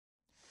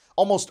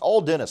Almost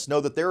all dentists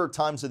know that there are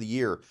times of the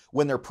year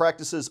when their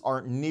practices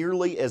aren't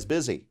nearly as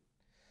busy.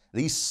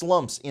 These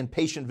slumps in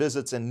patient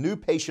visits and new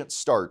patient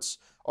starts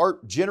are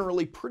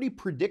generally pretty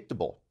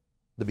predictable.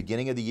 The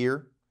beginning of the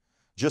year,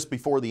 just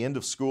before the end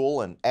of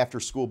school and after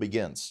school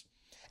begins.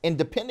 And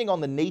depending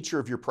on the nature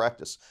of your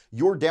practice,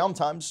 your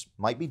downtimes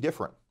might be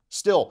different.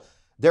 Still,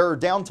 there are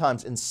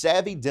downtimes and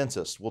savvy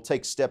dentists will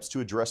take steps to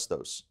address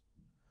those.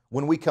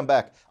 When we come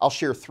back, I'll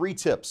share 3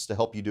 tips to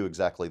help you do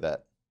exactly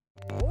that.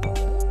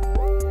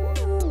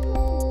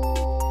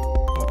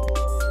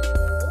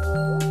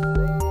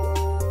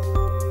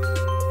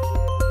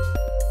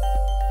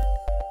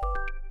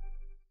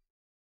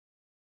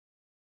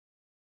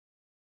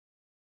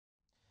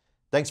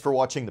 Thanks for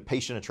watching the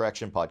Patient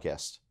Attraction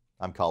Podcast.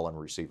 I'm Colin,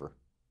 receiver.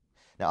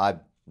 Now, I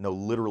know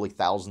literally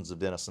thousands of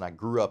dentists, and I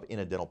grew up in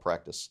a dental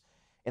practice.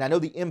 And I know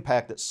the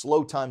impact that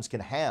slow times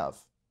can have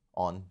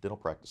on dental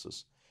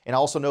practices. And I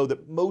also know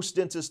that most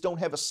dentists don't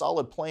have a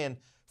solid plan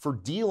for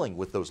dealing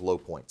with those low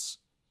points.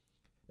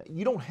 Now,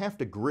 you don't have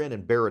to grin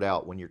and bear it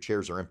out when your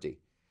chairs are empty.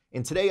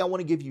 And today I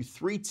want to give you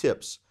 3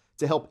 tips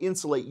to help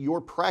insulate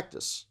your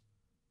practice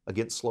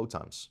against slow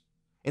times.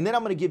 And then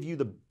I'm going to give you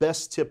the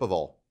best tip of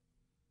all.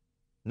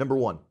 Number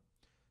 1,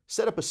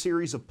 set up a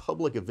series of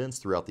public events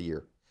throughout the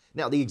year.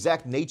 Now, the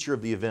exact nature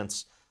of the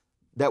events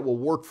that will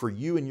work for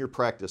you and your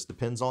practice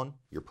depends on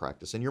your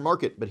practice and your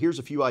market, but here's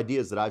a few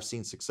ideas that I've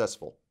seen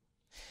successful.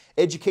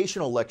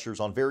 Educational lectures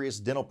on various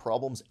dental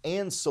problems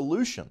and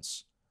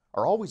solutions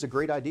are always a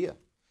great idea.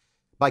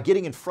 By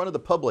getting in front of the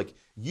public,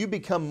 you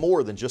become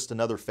more than just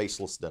another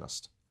faceless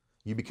dentist.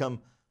 You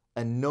become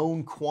a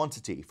known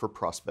quantity for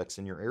prospects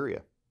in your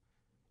area.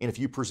 And if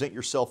you present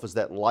yourself as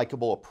that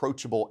likable,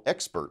 approachable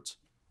expert,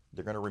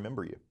 they're going to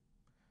remember you.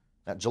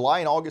 Now, July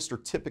and August are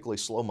typically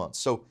slow months,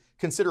 so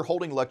consider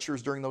holding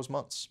lectures during those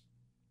months.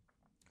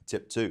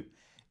 Tip 2,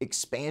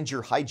 expand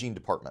your hygiene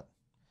department.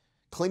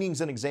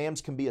 Cleanings and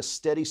exams can be a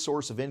steady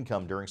source of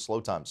income during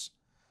slow times.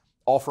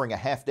 Offering a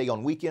half day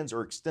on weekends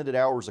or extended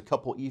hours a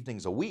couple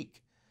evenings a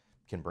week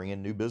can bring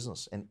in new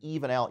business and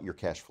even out your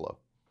cash flow.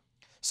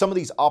 Some of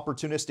these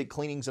opportunistic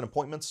cleanings and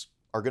appointments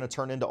are going to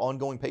turn into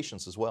ongoing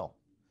patients as well.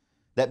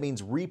 That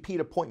means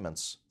repeat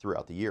appointments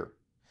throughout the year.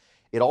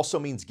 It also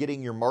means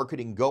getting your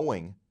marketing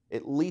going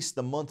at least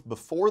the month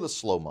before the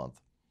slow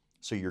month,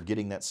 so you're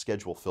getting that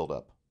schedule filled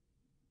up.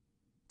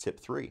 Tip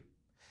 3,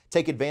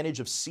 take advantage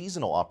of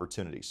seasonal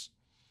opportunities.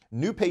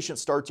 New patient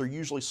starts are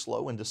usually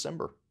slow in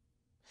December.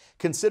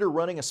 Consider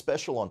running a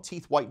special on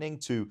teeth whitening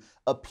to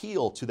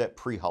appeal to that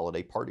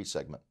pre-holiday party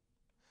segment.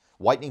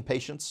 Whitening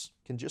patients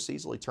can just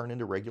easily turn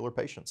into regular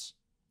patients.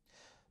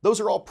 Those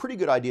are all pretty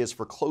good ideas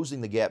for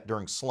closing the gap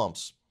during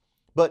slumps,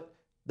 but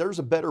there's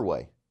a better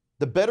way.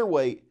 The better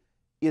way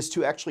is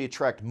to actually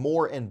attract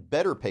more and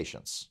better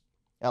patients.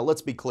 Now,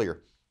 let's be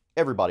clear,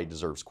 everybody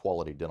deserves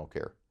quality dental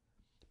care,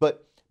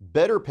 but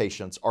better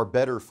patients are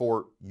better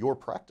for your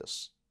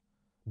practice.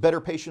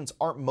 Better patients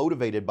aren't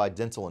motivated by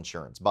dental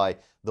insurance, by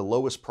the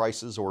lowest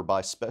prices, or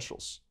by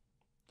specials.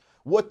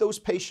 What those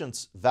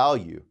patients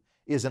value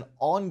is an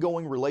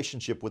ongoing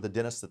relationship with a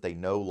dentist that they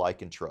know,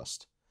 like, and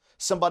trust.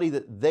 Somebody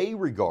that they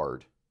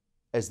regard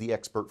as the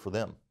expert for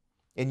them.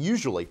 And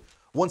usually,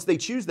 once they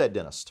choose that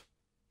dentist,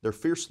 they're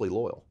fiercely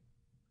loyal.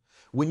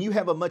 When you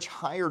have a much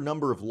higher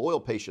number of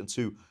loyal patients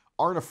who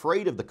aren't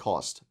afraid of the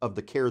cost of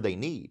the care they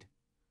need,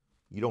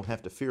 you don't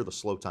have to fear the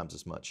slow times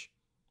as much,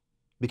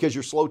 because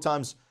your slow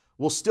times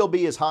will still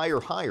be as high or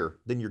higher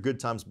than your good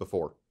times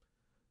before.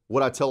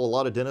 What I tell a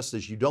lot of dentists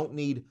is you don't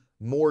need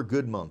more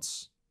good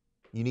months.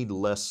 You need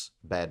less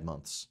bad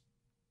months.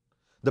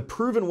 The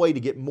proven way to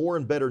get more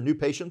and better new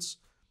patients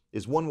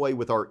is one way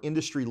with our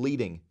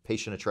industry-leading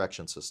patient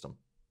attraction system.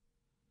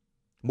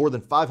 More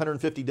than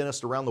 550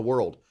 dentists around the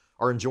world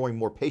are enjoying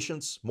more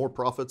patients, more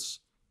profits,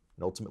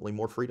 and ultimately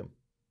more freedom.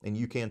 And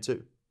you can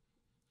too.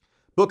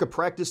 Book a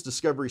practice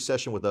discovery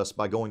session with us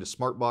by going to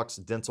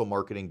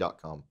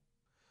smartboxdentalmarketing.com.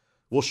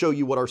 We'll show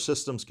you what our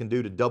systems can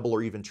do to double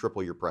or even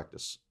triple your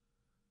practice.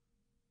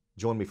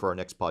 Join me for our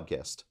next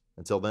podcast.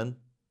 Until then,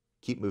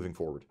 keep moving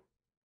forward.